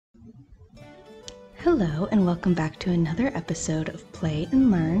Hello and welcome back to another episode of Play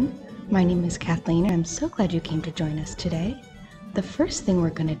and Learn. My name is Kathleen and I'm so glad you came to join us today. The first thing we're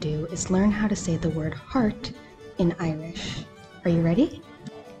going to do is learn how to say the word heart in Irish. Are you ready?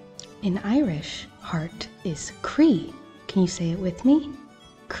 In Irish, heart is cree. Can you say it with me?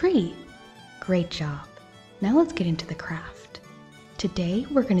 Cree. Great job. Now let's get into the craft. Today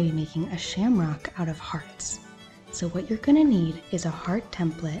we're going to be making a shamrock out of hearts. So what you're going to need is a heart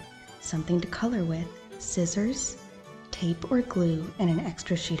template, something to color with, scissors, tape or glue, and an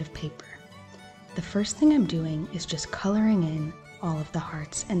extra sheet of paper. The first thing I'm doing is just coloring in all of the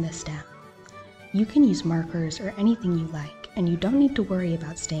hearts and the stem. You can use markers or anything you like, and you don't need to worry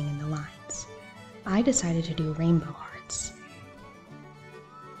about staying in the lines. I decided to do rainbow hearts.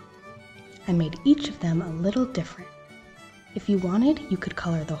 I made each of them a little different. If you wanted, you could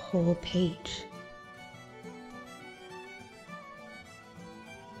color the whole page.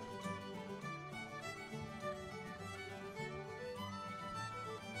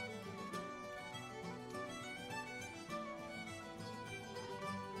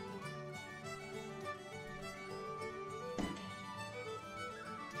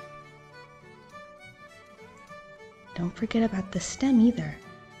 Don't forget about the stem either.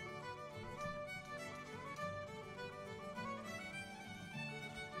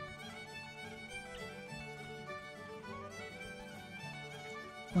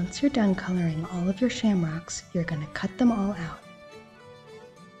 Once you're done coloring all of your shamrocks, you're going to cut them all out.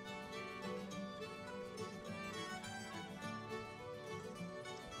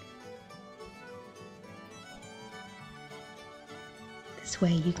 This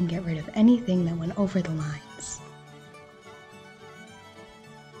way you can get rid of anything that went over the lines.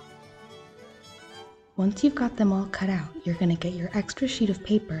 Once you've got them all cut out, you're going to get your extra sheet of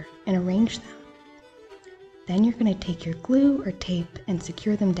paper and arrange them. Then you're going to take your glue or tape and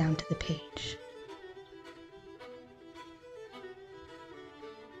secure them down to the page.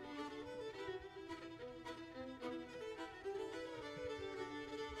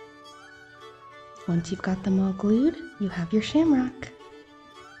 Once you've got them all glued, you have your shamrock.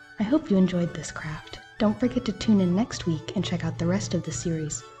 I hope you enjoyed this craft. Don't forget to tune in next week and check out the rest of the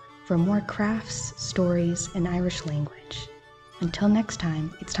series for more crafts, stories, and Irish language. Until next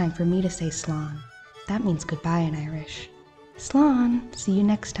time, it's time for me to say slán. That means goodbye in Irish. Slán! See you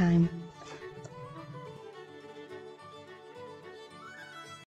next time.